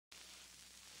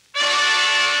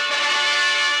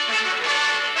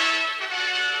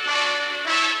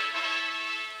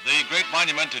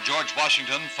monument to George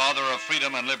Washington, father of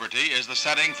freedom and liberty, is the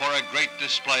setting for a great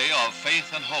display of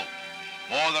faith and hope.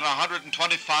 More than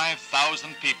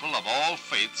 125,000 people of all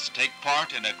faiths take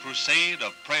part in a crusade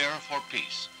of prayer for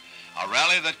peace. A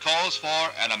rally that calls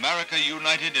for an America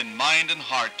united in mind and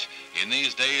heart in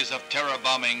these days of terror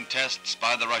bombing tests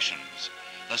by the Russians.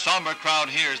 The somber crowd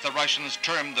hears the Russians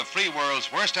termed the free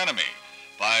world's worst enemy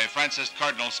by Francis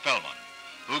Cardinal Spellman,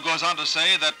 who goes on to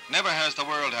say that never has the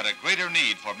world had a greater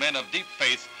need for men of deep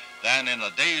faith than in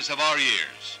the days of our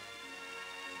years.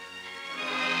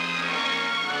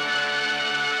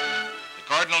 The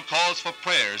Cardinal calls for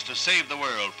prayers to save the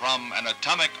world from an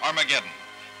atomic Armageddon,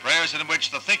 prayers in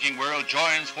which the thinking world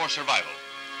joins for survival.